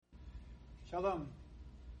Shalom.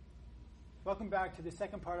 Welcome back to the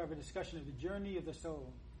second part of our discussion of the journey of the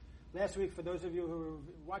soul. Last week, for those of you who were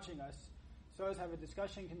watching us, saw us have a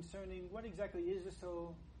discussion concerning what exactly is the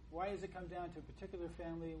soul, why does it come down to a particular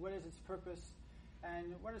family, what is its purpose,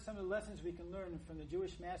 and what are some of the lessons we can learn from the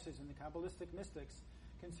Jewish masters and the Kabbalistic mystics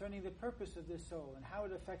concerning the purpose of this soul and how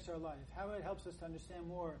it affects our life, how it helps us to understand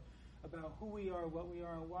more about who we are, what we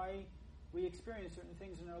are, and why we experience certain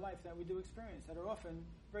things in our life that we do experience that are often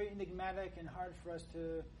very enigmatic and hard for us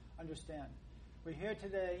to understand. We're here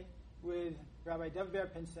today with Rabbi Dov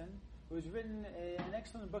Pinson, who has written an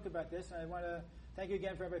excellent book about this. And I want to thank you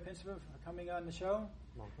again, Rabbi Pinson, for coming on the show.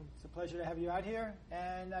 Welcome. It's a pleasure to have you out here.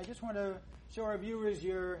 And I just want to show our viewers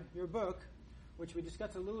your book, which we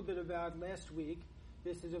discussed a little bit about last week.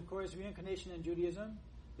 This is, of course, Reincarnation in Judaism,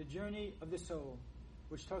 The Journey of the Soul,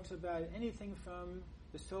 which talks about anything from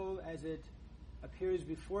the soul as it appears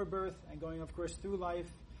before birth and going, of course, through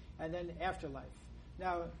life and then afterlife.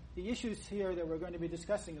 Now, the issues here that we're going to be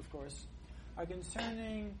discussing, of course, are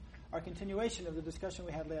concerning our continuation of the discussion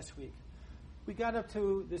we had last week. We got up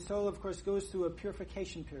to the soul, of course, goes through a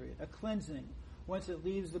purification period, a cleansing, once it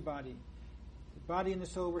leaves the body. The body and the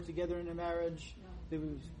soul work together in a marriage.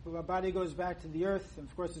 The body goes back to the earth, and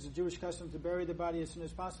of course it's a Jewish custom to bury the body as soon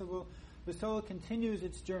as possible. The soul continues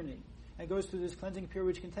its journey and goes through this cleansing period,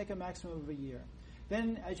 which can take a maximum of a year.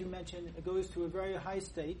 Then, as you mentioned, it goes to a very high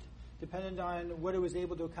state, dependent on what it was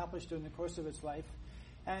able to accomplish during the course of its life.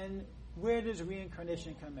 And where does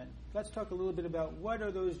reincarnation come in? Let's talk a little bit about what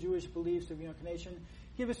are those Jewish beliefs of reincarnation.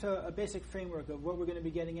 Give us a basic framework of what we're going to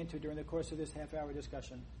be getting into during the course of this half-hour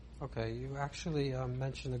discussion. Okay, you actually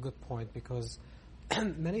mentioned a good point, because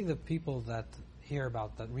many of the people that hear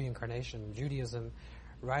about that reincarnation in Judaism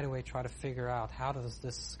right away try to figure out how does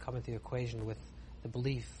this come into the equation with the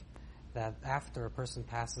belief that after a person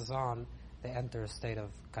passes on, they enter a state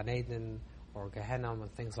of Gan Eden or Gehenna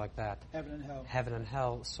and things like that. Heaven and hell. Heaven and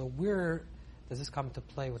hell. So where does this come to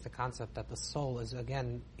play with the concept that the soul is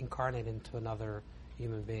again incarnated into another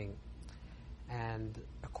human being? And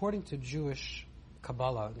according to Jewish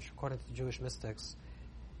Kabbalah, according to Jewish mystics,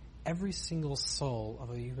 every single soul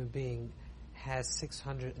of a human being has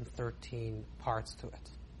 613 parts to it.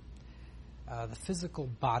 The physical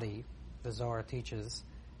body, the Zohar teaches,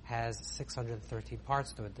 has 613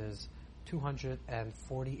 parts to it. There's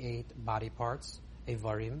 248 body parts,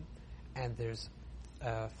 Evarim, and there's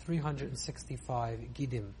 365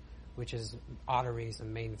 Gidim, which is arteries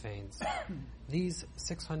and main veins. These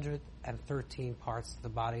 613 parts of the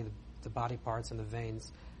body parts and the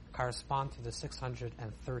veins correspond to the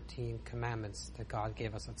 613 commandments that God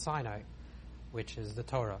gave us at Sinai, which is the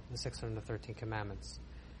Torah, the 613 commandments.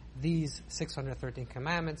 These 613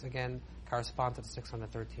 commandments, again, correspond to the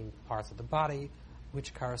 613 parts of the body,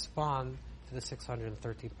 which correspond to the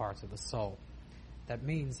 613 parts of the soul. That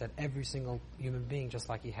means that every single human being, just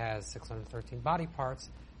like he has 613 body parts,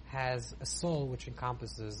 has a soul which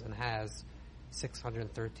encompasses and has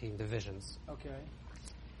 613 divisions. Okay.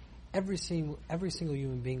 Every single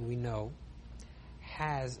human being we know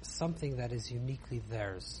has something that is uniquely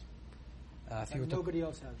theirs. That nobody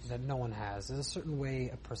else has. That no one has. There's a certain way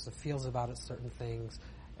a person feels about it, certain things.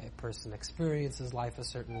 A person experiences life a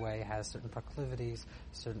certain way, has certain proclivities,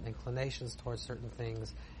 certain inclinations towards certain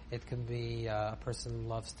things. It can be a person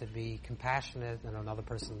loves to be compassionate and another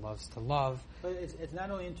person loves to love. But it's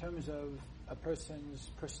not only in terms of a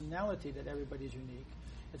person's personality that everybody's unique.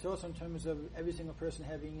 It's also in terms of every single person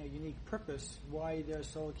having a unique purpose, why their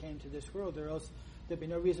soul came to this world, or else there'd be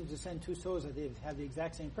no reason to send two souls that they have the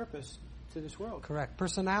exact same purpose to this world. Correct.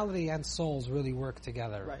 Personality and souls really work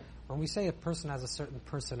together. Right. When we say a person has a certain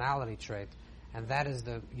personality trait, and that is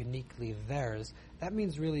the uniquely theirs, that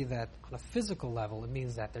means really that on a physical level, it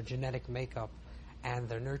means that their genetic makeup and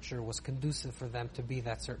their nurture was conducive for them to be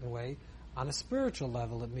that certain way. On a spiritual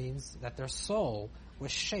level, it means that their soul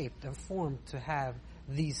was shaped and formed to have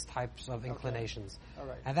these types of inclinations. Okay. All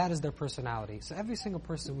right. And that is their personality. So every single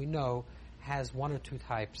person we know has one or two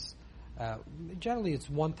types. Generally, it's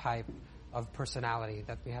one type of personality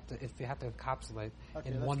that we have to, if we have to encapsulate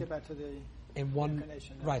Okay, in let's one. get back to the In one,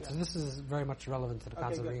 reincarnation. right? Yeah. So this is very much relevant to the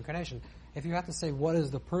concept of good. reincarnation. If you had to say what is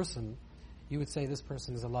the person, you would say this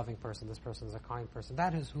person is a loving person, this person is a kind person.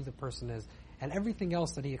 That is who the person is, and everything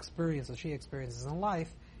else that he experiences, she experiences in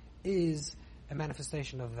life, is a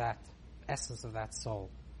manifestation of that essence of that soul.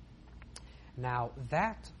 Now,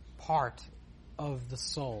 that part of the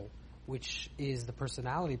soul, which is the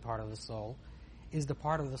personality part of the soul, is the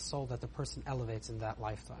part of the soul that the person elevates in that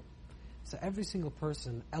lifetime. So every single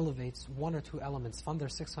person elevates one or two elements from their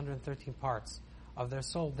 613 parts of their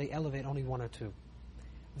soul. They elevate only one or two.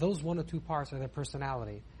 Those one or two parts are their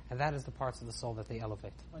personality, And that is the parts of the soul that they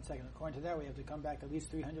elevate. 1 second. According to that, we have to come back at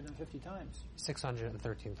least 350 times.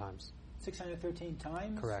 613 times. 613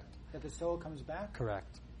 times? Correct. That the soul comes back?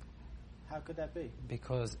 Correct. How could that be?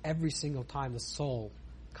 Because every single time the soul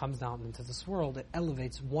comes down into this world, it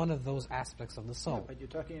elevates one of those aspects of the soul. Yeah, but you're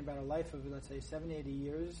talking about a life of, let's say, 70, 80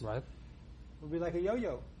 years. Right. It would be like a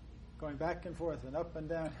yo-yo, going back and forth and up and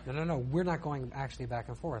down. No. We're not going actually back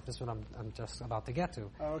and forth. This is what I'm just about to get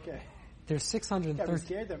to. Oh, okay. There's 613... I'm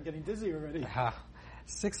scared. I'm getting dizzy already.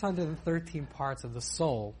 613 parts of the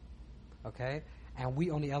soul, okay? And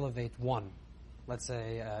we only elevate one. Let's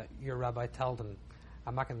say you're Rabbi Teldon.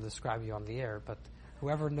 I'm not going to describe you on the air, but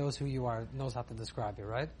whoever knows who you are knows how to describe you,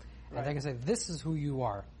 right? And they can say, this is who you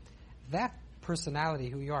are. That personality,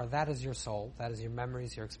 who you are, that is your soul. That is your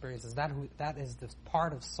memories, your experiences. That is the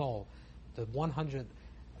part of soul, the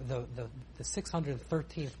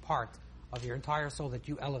 613th part of your entire soul that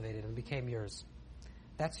you elevated and became yours.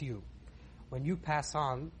 That's you. When you pass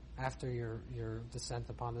on after your descent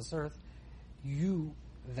upon this earth,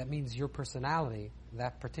 that means your personality,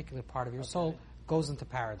 that particular part of your soul, goes into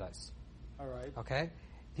paradise. All right. Okay?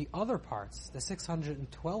 The other parts, the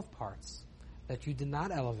 612 parts that you did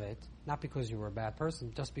not elevate, not because you were a bad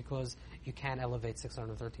person, just because you can't elevate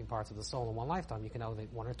 613 parts of the soul in one lifetime. You can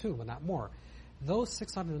elevate one or two, but not more. Those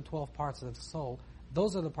 612 parts of the soul,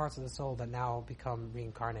 those are the parts of the soul that now become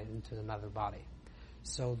reincarnated into another body.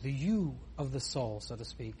 So the you of the soul, so to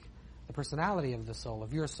speak, the personality of the soul,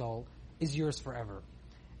 of your soul, is yours forever.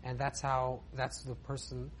 And that's the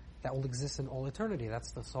person that will exist in all eternity.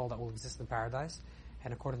 That's the soul that will exist in paradise.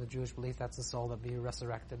 And according to Jewish belief, that's the soul that will be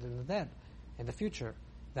resurrected in the dead. In the future,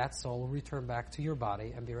 that soul will return back to your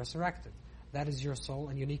body and be resurrected. That is your soul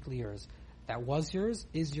and uniquely yours. That was yours,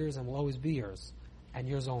 is yours, and will always be yours. And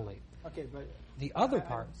yours only. Okay, but the other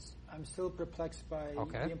parts... I'm still perplexed by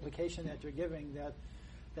the implication that you're giving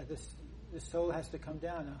that the soul has to come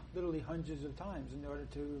down literally hundreds of times in order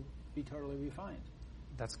to be totally refined.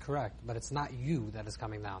 That's correct, but it's not you that is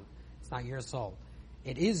coming down. It's not your soul.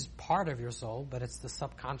 It is part of your soul, but it's the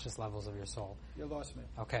subconscious levels of your soul. You lost me.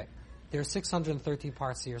 Okay. There are 613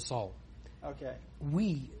 parts to your soul. Okay.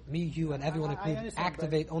 Me, you, and everyone included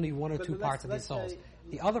activate only one or two parts of these souls.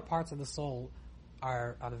 The other parts of the soul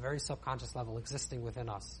are on a very subconscious level existing within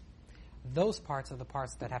us. Those parts are the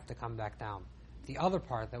parts that have to come back down. The other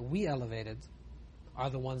part that we elevated are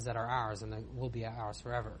the ones that are ours and that will be ours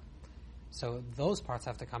forever. So those parts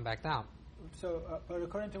have to come back down. So, but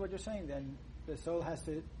according to what you're saying, then the soul has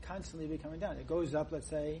to constantly be coming down. It goes up, let's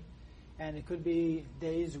say, and it could be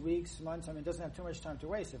days, weeks, months. I mean, it doesn't have too much time to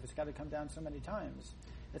waste. If it's got to come down so many times,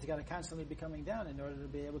 it's got to constantly be coming down in order to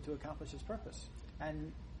be able to accomplish its purpose.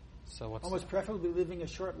 And so almost preferably living a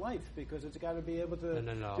short life, because it's got to be able to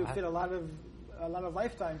fit a lot of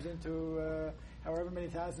lifetimes into however many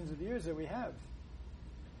thousands of years that we have.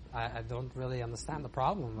 I don't really understand the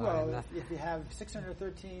problem. Well, if you have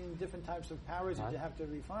 613 different types of powers that you have to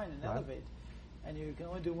refine and elevate, and you can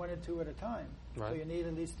only do one or two at a time, so you need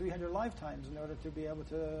at least 300 lifetimes in order to be able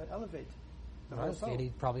to elevate the whole soul. You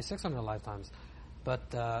need probably 600 lifetimes.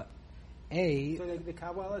 But So the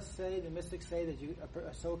Kabbalists say, the mystics say that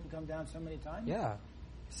a soul can come down so many times? Yeah.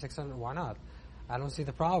 600, why not? I don't see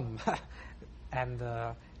the problem. And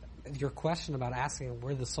your question about asking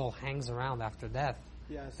where the soul hangs around after death,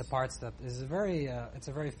 yes. The parts that is it's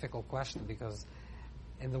a very fickle question, because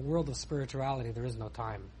in the world of spirituality there is no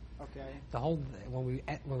time. Okay.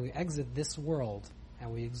 When we exit this world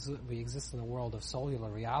and we exist in a world of cellular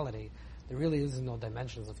reality, there really is no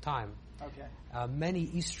dimensions of time. Okay. Many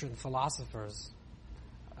Eastern philosophers,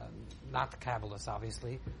 not Kabbalists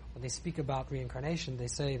obviously, when they speak about reincarnation, they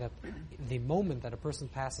say that the moment that a person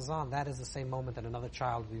passes on, that is the same moment that another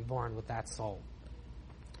child will be born with that soul.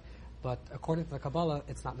 But according to the Kabbalah,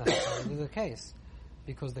 it's not necessarily the case,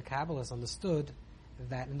 because the Kabbalists understood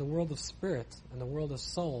that in the world of spirit, in the world of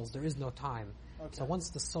souls, there is no time. Okay. So once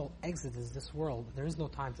the soul exits this world, there is no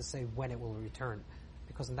time to say when it will return,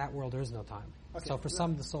 because in that world there is no time. Okay. So for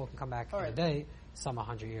some, the soul can come back in a day, some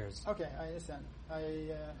 100 years. Okay, I understand.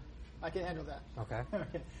 I can handle that. Okay.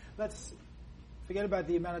 Okay. Let's forget about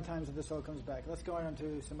the amount of times that the soul comes back. Let's go on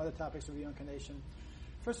to some other topics of reincarnation.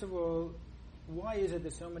 First of all, why is it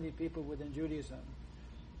that so many people within Judaism,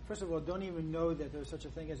 first of all, don't even know that there's such a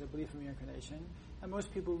thing as a belief in reincarnation, and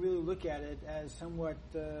most people really look at it as somewhat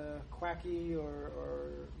quacky or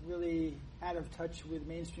really out of touch with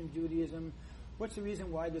mainstream Judaism? What's the reason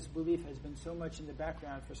why this belief has been so much in the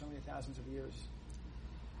background for so many thousands of years?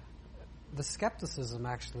 The skepticism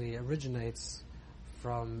actually originates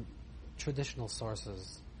from traditional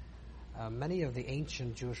sources. Many of the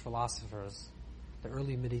ancient Jewish philosophers, the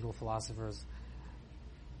early medieval philosophers,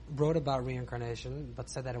 wrote about reincarnation, but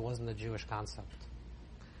said that it wasn't a Jewish concept.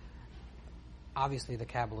 Obviously, the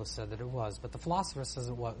Kabbalists said that it was, but the philosophers says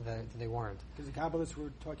that they weren't. Because the Kabbalists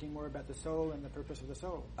were talking more about the soul and the purpose of the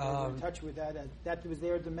soul. They were in touch with that. That was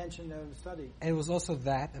their dimension of study. It was also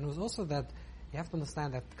that, and it was also that you have to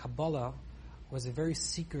understand that Kabbalah was a very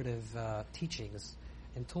secretive teachings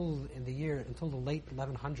until the late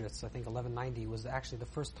 1100s. I think 1190 was actually the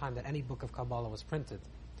first time that any book of Kabbalah was printed,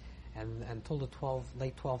 and until the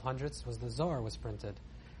late 1200s was the Zohar was printed,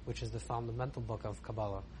 which is the fundamental book of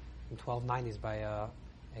Kabbalah. In 1290s by a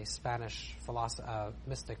Spanish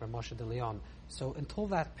mystic, Moshe de Leon. So until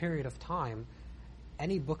that period of time,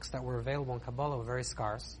 any books that were available in Kabbalah were very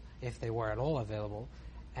scarce, if they were at all available,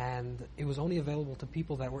 and it was only available to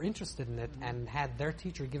people that were interested in it and had their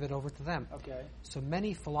teacher give it over to them. Okay. So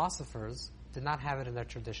many philosophers did not have it in their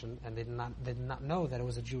tradition, and they did not know that it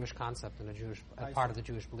was a Jewish concept and a part of the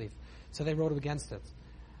Jewish belief. So they wrote against it.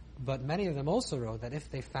 But many of them also wrote that if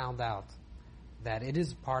they found out that it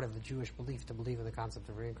is part of the Jewish belief to believe in the concept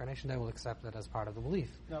of reincarnation, they will accept it as part of the belief,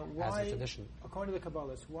 now, as a tradition. According to the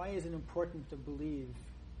Kabbalists, why is it important to believe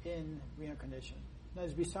in reincarnation? Now,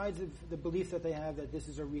 besides the belief that they have that this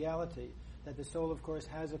is a reality, that the soul, of course,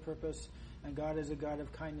 has a purpose, and God is a God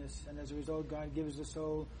of kindness, and as a result, God gives the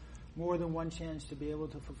soul more than one chance to be able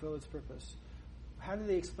to fulfill its purpose. How do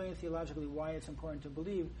they explain theologically why it's important to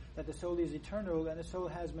believe that the soul is eternal and the soul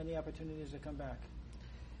has many opportunities to come back?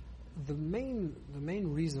 The main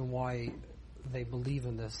reason why they believe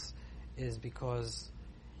in this is because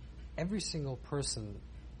every single person,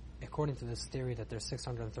 according to this theory that there's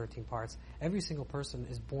 613 parts, every single person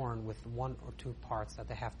is born with one or two parts that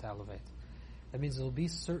they have to elevate. That means there will be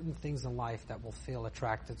certain things in life that we'll feel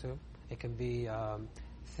attracted to. It can be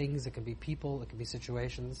things, it can be people, it can be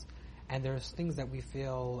situations, and there's things that we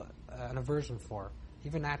feel an aversion for,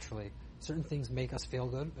 even naturally. Certain things make us feel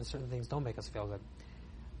good, and certain things don't make us feel good.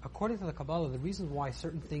 According to the Kabbalah, the reason why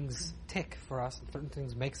certain things tick for us, and certain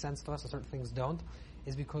things make sense to us, and certain things don't,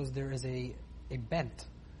 is because there is a bent.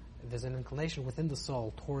 There's an inclination within the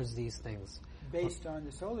soul towards these things. Based on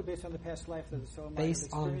the soul, or based on the past life that the soul might have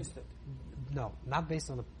experienced it? No, not based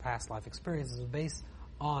on the past life experiences, but based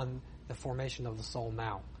on the formation of the soul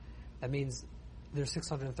now. That means there's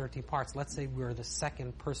 613 parts. Let's say we're the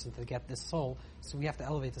second person to get this soul, so we have to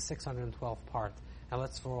elevate the 612th part. Now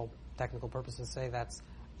let's, for all technical purposes, say that's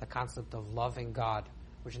the concept of loving God,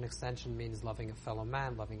 which in extension means loving a fellow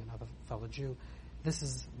man, loving another fellow Jew. This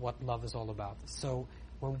is what love is all about. So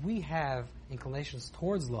when we have inclinations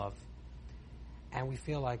towards love, and we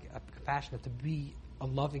feel like compassionate to be a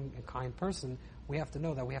loving and kind person, we have to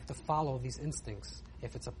know that we have to follow these instincts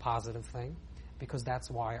if it's a positive thing, because that's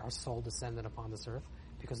why our soul descended upon this earth,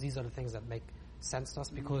 because these are the things that make sense to us,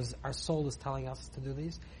 because our soul is telling us to do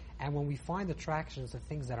these. And when we find attractions to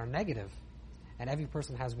things that are negative, and every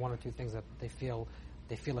person has one or two things that they feel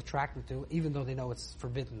attracted to, even though they know it's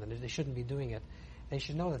forbidden and they shouldn't be doing it, they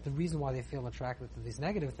should know that the reason why they feel attracted to these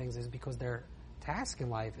negative things is because their task in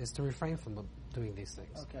life is to refrain from doing these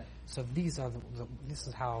things. Okay. So this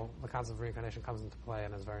is how the concept of reincarnation comes into play,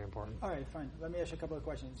 and is very important. All right, fine. Let me ask you a couple of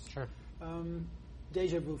questions. Sure.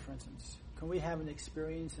 Deja vu, for instance. Can we have an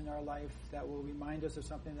experience in our life that will remind us of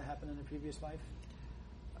something that happened in a previous life?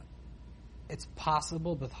 It's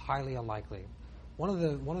possible, but highly unlikely. One of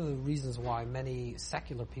the reasons why many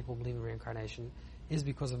secular people believe in reincarnation is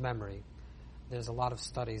because of memory. There's a lot of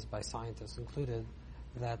studies by scientists included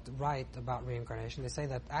that write about reincarnation. They say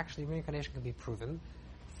that actually reincarnation can be proven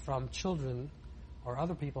from children or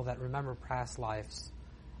other people that remember past lives,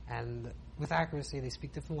 and with accuracy they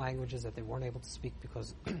speak different languages that they weren't able to speak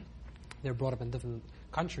because they're brought up in different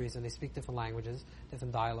countries and they speak different languages,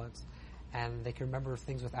 different dialects, and they can remember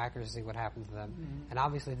things with accuracy what happened to them. Mm-hmm. And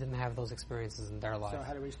obviously they didn't have those experiences in their life. So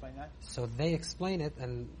how do we explain that? So they explain it,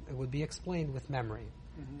 and it would be explained with memory.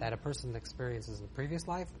 Mm-hmm. That a person experiences in the previous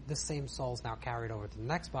life, this same soul is now carried over to the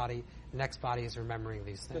next body. The next body is remembering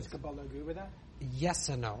these things. Does Kabbalah agree with that? Yes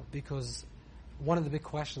and no, because one of the big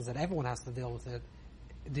questions that everyone has to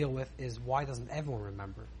deal with is why doesn't everyone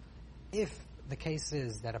remember? If the case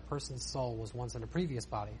is that a person's soul was once in a previous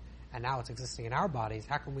body and now it's existing in our bodies,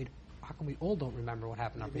 how come we all don't remember what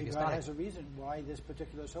happened in our previous body? God has a reason why this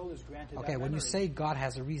particular soul is granted that Okay, when memory. you say God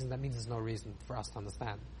has a reason, that means there's no reason for us to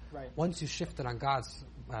understand. Right. Once you shift it on God's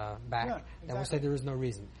back, exactly. then we'll say there is no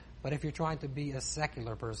reason. But if you're trying to be a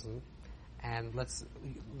secular person, and let's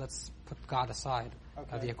put God aside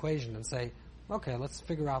the equation and say, okay, let's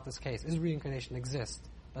figure out this case. Does reincarnation exist?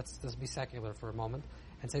 Let's just be secular for a moment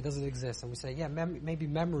and say, does it exist? And we say, yeah, maybe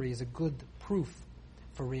memory is a good proof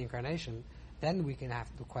for reincarnation. Then we can have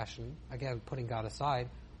the question, again, putting God aside,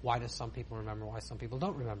 why do some people remember, why some people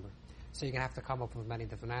don't remember? So you're going to have to come up with many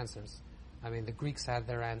different answers. I mean, the Greeks had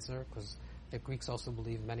their answer, because the Greeks also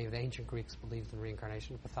believed, many of the ancient Greeks believed in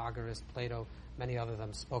reincarnation. Pythagoras, Plato, many other of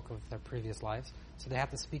them spoke of their previous lives. So they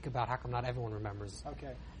had to speak about how come not everyone remembers.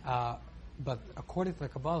 Okay. But according to the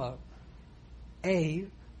Kabbalah, A,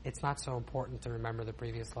 it's not so important to remember the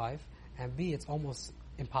previous life, and B, it's almost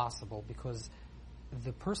impossible, because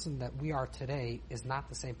the person that we are today is not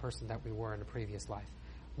the same person that we were in the previous life.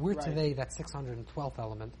 We're today that 612th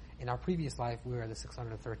element. In our previous life, we were the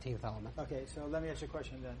 613th element. Okay, so let me ask you a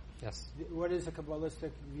question then. Yes. What is the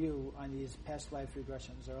Kabbalistic view on these past life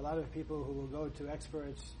regressions? There are a lot of people who will go to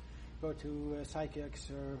experts, go to psychics,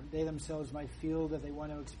 or they themselves might feel that they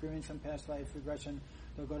want to experience some past life regression.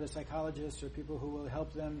 They'll go to psychologists or people who will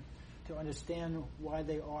help them to understand why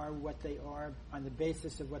they are what they are on the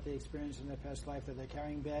basis of what they experienced in their past life, that they're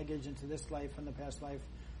carrying baggage into this life from the past life.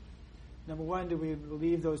 Number one, do we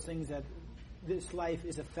believe those things, that this life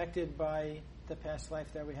is affected by the past life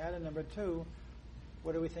that we had? And number two,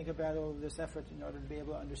 what do we think about all of this effort in order to be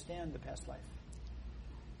able to understand the past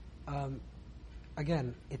life?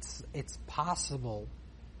 Again, it's possible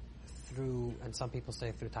through, and some people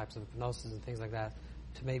say through types of hypnosis and things like that,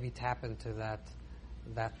 to maybe tap into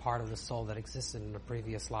that part of the soul that existed in a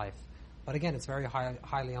previous life. But again, it's very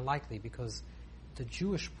highly unlikely, because the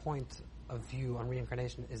Jewish point of view on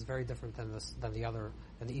reincarnation is very different than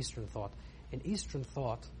the Eastern thought. In Eastern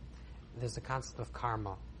thought, there's a concept of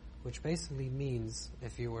karma, which basically means,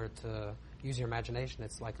 if you were to use your imagination,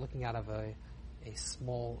 it's like looking out of a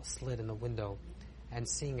small slit in a window and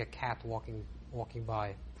seeing a cat walking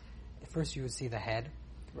by. At first you would see the head,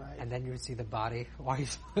 right, and then you would see the body. Why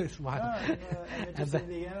are you smiling?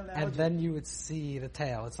 And then you would see the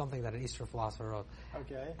tail. It's something that an Eastern philosopher wrote.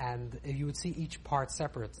 Okay. And you would see each part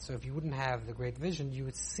separate. So if you wouldn't have the great vision, you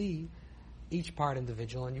would see each part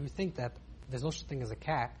individual, and you would think that there's no such thing as a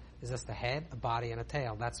cat. There's just a head, a body, and a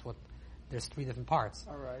tail. There's three different parts.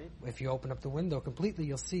 All right. If you open up the window completely,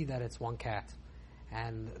 you'll see that it's one cat.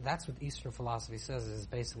 And that's what Eastern philosophy says, is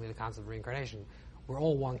basically the concept of reincarnation. We're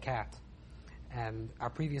all one cat. And our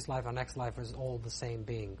previous life, our next life is all the same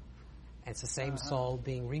being. And it's the same soul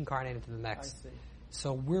being reincarnated to the next. I see.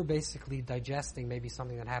 So we're basically digesting maybe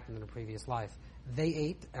something that happened in a previous life. They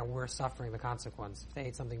ate, and we're suffering the consequence. If they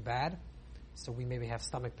ate something bad, so we maybe have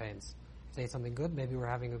stomach pains. If they ate something good, maybe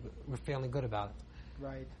we're feeling good about it.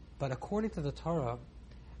 Right. But according to the Torah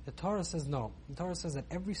says no. The Torah says that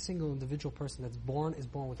every single individual person that's born is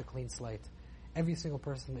born with a clean slate. Every single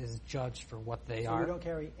person is judged for what they are. So we don't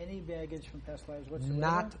carry any baggage from past lives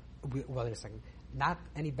whatsoever? Wait a second. Not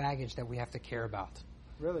any baggage that we have to care about.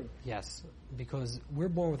 Really? Yes, because we're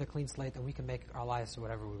born with a clean slate, and we can make our lives to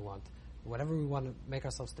whatever we want. Whatever we want to make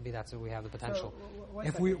ourselves to be, that's what we have the potential. So,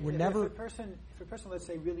 if a person, let's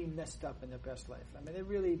say, really messed up in their past life, I mean, they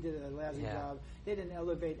really did a lousy job. They didn't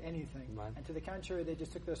elevate anything. Right. And to the contrary, they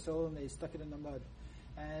just took their soul and they stuck it in the mud.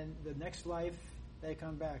 And the next life, they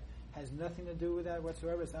come back. Has nothing to do with that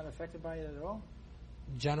whatsoever? It's not affected by it at all?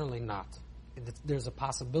 Generally not. There's a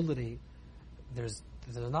possibility, there's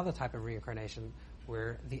another type of reincarnation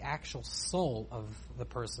where the actual soul of the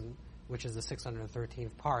person, which is the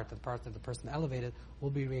 613th part, the part that the person elevated, will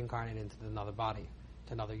be reincarnated into another body,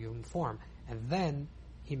 to another human form. And then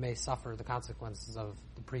he may suffer the consequences of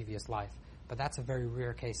the previous life. But that's a very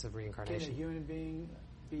rare case of reincarnation. Can a human being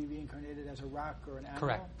be reincarnated as a rock or an animal?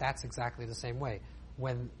 Correct. That's exactly the same way.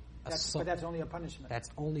 But that's only a punishment.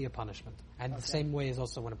 That's only a punishment. And the same way is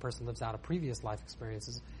also when a person lives out a previous life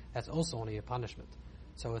experiences, that's also only a punishment.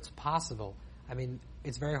 So it's possible. I mean,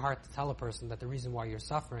 it's very hard to tell a person that the reason why you're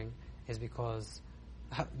suffering is because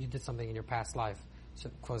you did something in your past life.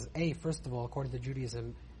 So, because first of all, according to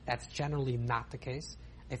Judaism, that's generally not the case.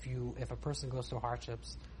 If a person goes through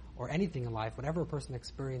hardships or anything in life, whatever a person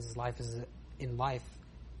experiences in life,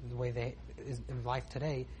 the way they is in life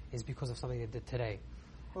today is because of something they did today.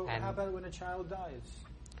 Well, how about when a child dies?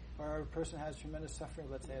 Or a person has tremendous suffering,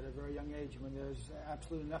 let's say, at a very young age, when there's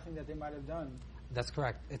absolutely nothing that they might have done. That's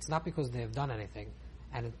correct. It's not because they have done anything.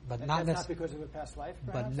 But not because of a past life,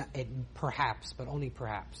 perhaps? Perhaps, but only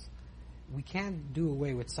perhaps. We can't do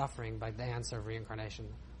away with suffering by the answer of reincarnation.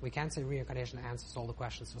 We can't say reincarnation answers all the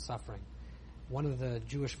questions for suffering. One of the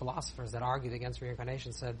Jewish philosophers that argued against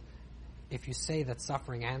reincarnation said, if you say that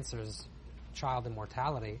suffering answers child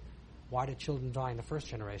immortality, why did children die in the first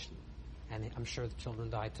generation? And I'm sure the children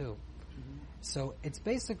die too. Mm-hmm. So it's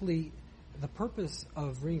basically the purpose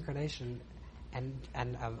of reincarnation and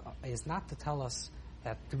is not to tell us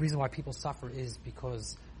that the reason why people suffer is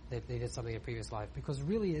because they did something in a previous life. Because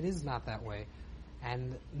really it is not that way.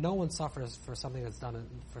 And no one suffers for something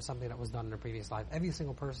that was done in a previous life. Every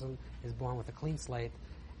single person is born with a clean slate,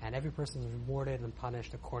 and every person is rewarded and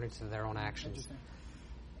punished according to their own actions. Interesting.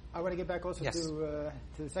 I want to get back also Yes. to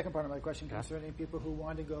the second part of my question concerning people who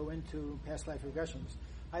want to go into past life regressions.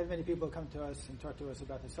 I have many people come to us and talk to us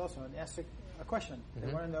about this also and ask a question.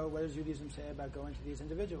 They want to know, what does Judaism say about going to these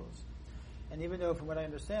individuals? And even though, from what I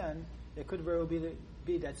understand, it could very well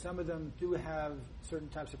be that some of them do have certain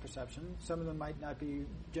types of perception. Some of them might not be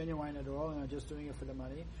genuine at all and are just doing it for the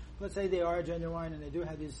money. Let's say they are genuine and they do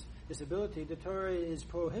have this ability. The Torah is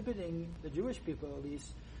prohibiting the Jewish people, at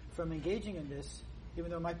least, from engaging in this,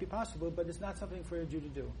 even though it might be possible, but it's not something for a Jew to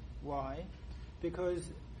do. Why? Because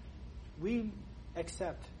we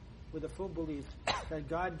accept with a full belief that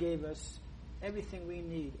God gave us everything we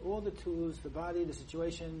need, all the tools, the body, the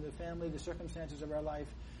situation, the family, the circumstances of our life,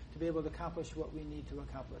 to be able to accomplish what we need to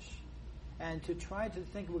accomplish. And to try to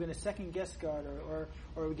think we're going to second guess God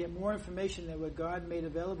or get more information than what God made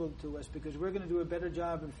available to us because we're going to do a better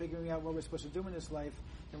job in figuring out what we're supposed to do in this life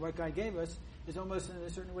than what God gave us is almost in a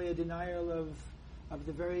certain way a denial of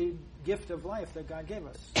the very gift of life that God gave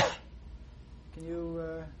us. Can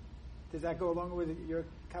you... does that go along with your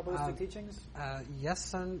Kabbalistic teachings?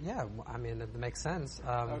 Yes, and yeah. I mean, it makes sense.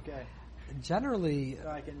 Okay. Generally, so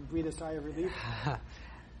I can breathe a sigh of relief.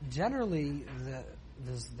 Generally,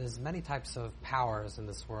 there's many types of powers in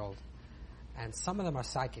this world, and some of them are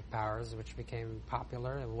psychic powers, which became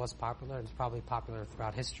popular and was popular, and it's probably popular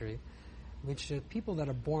throughout history. Which people that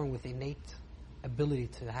are born with innate ability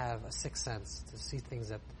to have a sixth sense, to see things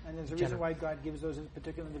that... And there's a reason why God gives those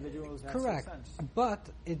particular individuals that correct. sixth sense. But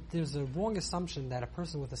there's a wrong assumption that a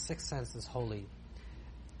person with a sixth sense is holy.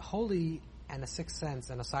 Holy and a sixth sense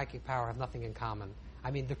and a psychic power have nothing in common. I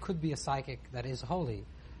mean, there could be a psychic that is holy,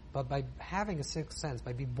 but by having a sixth sense,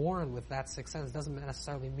 by being born with that sixth sense, doesn't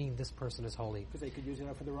necessarily mean this person is holy. Because they could use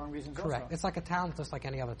it for the wrong reasons correct. also. It's like a talent just like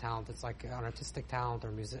any other talent. It's like an artistic talent or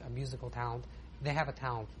a musical talent. They have a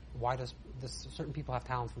talent. Why does certain people have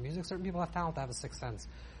talent for music? Certain people have talent to have a sixth sense.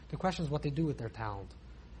 The question is what they do with their talent.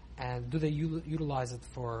 And do they utilize it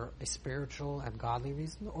for a spiritual and godly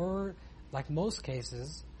reason? Or, like most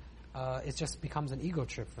cases, it just becomes an ego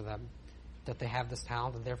trip for them. That they have this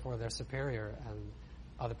talent and therefore they're superior and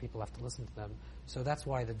other people have to listen to them. So that's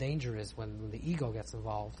why the danger is when the ego gets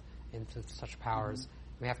involved into such powers.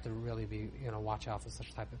 We have to really watch out for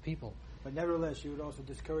such type of people. But nevertheless, you would also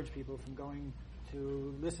discourage people from going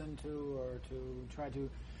to listen to or to try to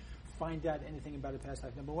find out anything about a past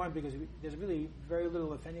life. Number one, because there's really very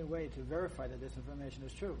little, if any, way to verify that this information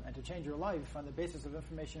is true. And to change your life on the basis of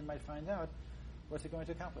information you might find out, what's it going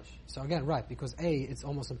to accomplish? So again, right, because it's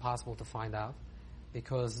almost impossible to find out,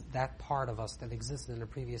 because that part of us that existed in a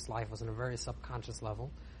previous life was in a very subconscious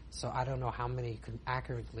level. So I don't know how many could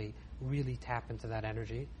accurately really tap into that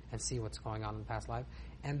energy and see what's going on in the past life.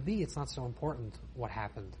 And B, it's not so important what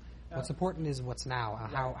happened. What's important is what's now,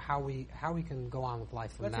 and how we can go on with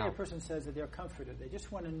life from Let's now. say a person says that they're comforted. They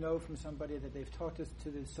just want to know from somebody that they've talked to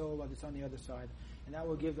the soul that's on the other side, and that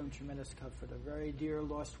will give them tremendous comfort. A very dear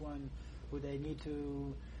lost one who they need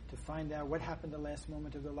to find out what happened the last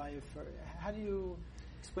moment of their life. Or how do you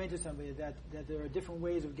explain to somebody that there are different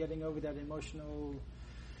ways of getting over that emotional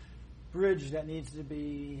bridge that needs to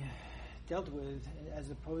be dealt with, as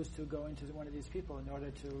opposed to going to one of these people in order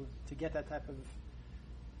to get that type of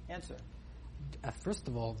answer? First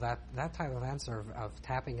of all, that type of answer of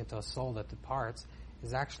tapping into a soul that departs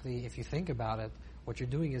is actually, if you think about it, what you're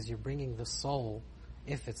doing is you're bringing the soul,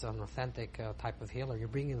 if it's an authentic type of healer, you're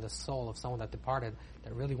bringing the soul of someone that departed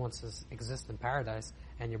that really wants to exist in paradise,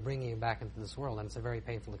 and you're bringing it back into this world, and it's a very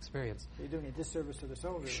painful experience. So you're doing a disservice to the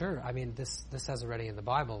soul, really. Sure. I mean, this says already in the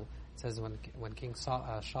Bible. It says when King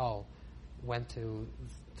Saul went to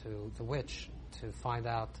the witch to find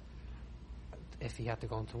out if he had to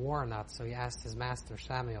go into war or not, so he asked his master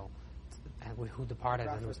Samuel, who departed,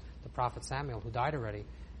 and it was the prophet Samuel who died already.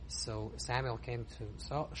 So Samuel came to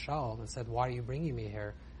Saul and said, "Why are you bringing me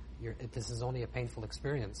here? This is only a painful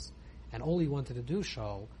experience." And all he wanted to do,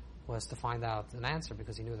 Saul, was to find out an answer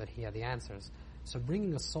because he knew that he had the answers. So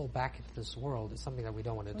bringing a soul back into this world is something that we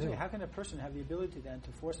don't want to do. How can a person have the ability then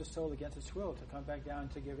to force a soul against its will to come back down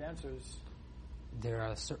to give answers? There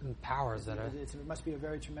are certain powers that are... It must be a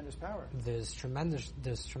very tremendous power. There's tremendous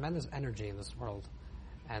energy in this world,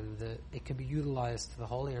 and it can be utilized to the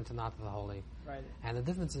holy or to not to the holy. Right. And the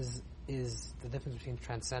difference is the difference between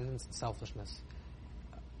transcendence and selfishness.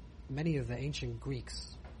 Many of the ancient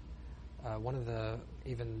Greeks, there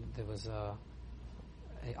was a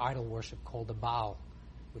idol worship called the Baal,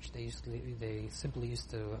 which they simply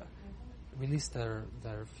used to release their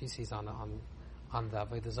feces on the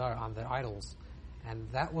Avodah Zarah, on their idols. And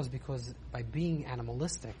that was because by being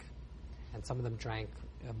animalistic, and some of them drank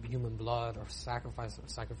human blood or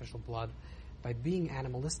sacrificial blood, by being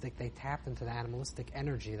animalistic, they tapped into the animalistic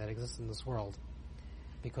energy that exists in this world.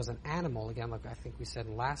 Because an animal, again, like I think we said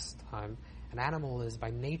last time, an animal is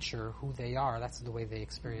by nature who they are. That's the way they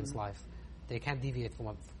experience life. They can't deviate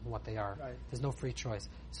from what they are. Right. There's no free choice.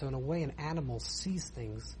 So in a way, an animal sees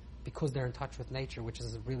things because they're in touch with nature, which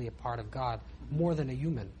is really a part of God, more than a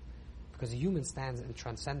human. Because a human stands in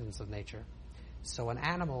transcendence of nature. So an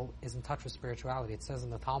animal is in touch with spirituality. It says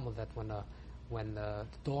in the Talmud that when the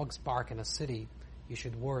dogs bark in a city, you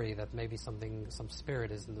should worry that maybe some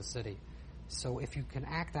spirit is in the city. So if you can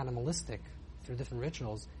act animalistic through different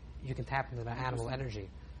rituals, you can tap into the animal energy.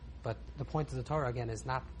 But the point of the Torah, again, is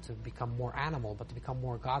not to become more animal, but to become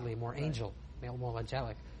more godly, more angel, more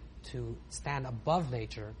angelic, to stand above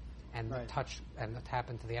nature and touch and tap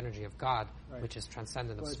into the energy of God, which is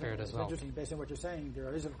transcendent of spirit as well. Interesting. Based on what you're saying,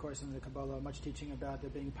 there is, of course, in the Kabbalah much teaching about there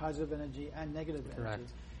being positive energy and negative energy.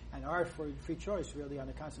 And our free choice, really, on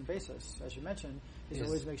a constant basis, as you mentioned, is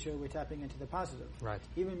always make sure we're tapping into the positive. Right.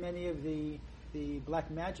 Even many of the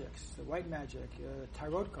black magics, the white magic,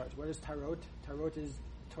 tarot cards. What is tarot? Tarot is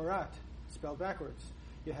Torah, spelled backwards.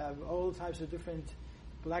 You have all types of different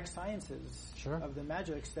black sciences of the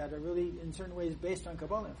magics that are really, in certain ways, based on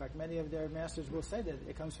Kabbalah. In fact, many of their masters will say that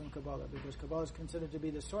it comes from Kabbalah, because Kabbalah is considered to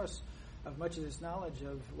be the source of much of this knowledge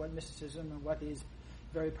of what mysticism and what these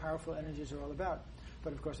very powerful energies are all about.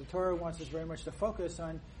 But of course, the Torah wants us very much to focus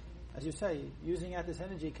on, as you say, using out this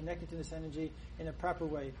energy, connecting to this energy in a proper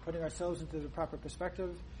way, putting ourselves into the proper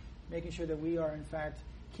perspective, making sure that we are, in fact,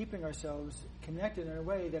 keeping ourselves connected in a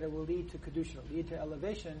way that it will lead to kedusha, lead to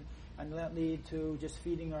elevation, and not lead to just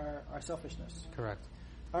feeding our selfishness. Correct.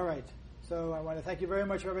 All right. So I want to thank you very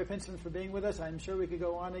much, Rabbi Pinson, for being with us. I'm sure we could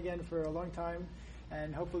go on again for a long time,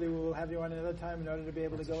 and hopefully we will have you on another time in order to be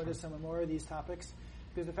able to go into some more of these topics.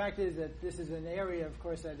 Because the fact is that this is an area, of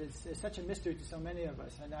course, that is such a mystery to so many of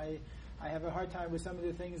us. And I have a hard time with some of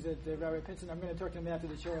the things that Rabbi Pinson, I'm going to talk to him after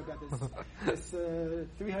the show about this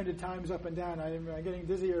 300 times up and down. I'm getting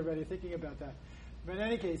dizzy already thinking about that. But in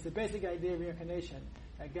any case, the basic idea of reincarnation,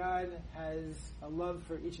 that God has a love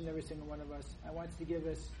for each and every single one of us and wants to give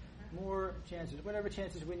us more chances, whatever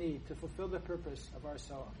chances we need to fulfill the purpose of our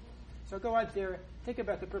soul. So go out there, think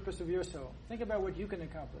about the purpose of your soul. Think about what you can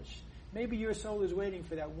accomplish. Maybe your soul is waiting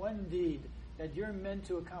for that one deed that you're meant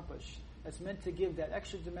to accomplish, that's meant to give that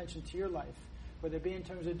extra dimension to your life, whether it be in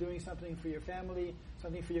terms of doing something for your family,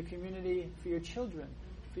 something for your community, for your children,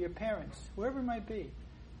 for your parents, whoever it might be.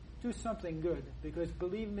 Do something good, because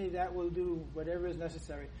believe me, that will do whatever is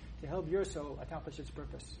necessary to help your soul accomplish its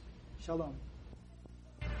purpose. Shalom.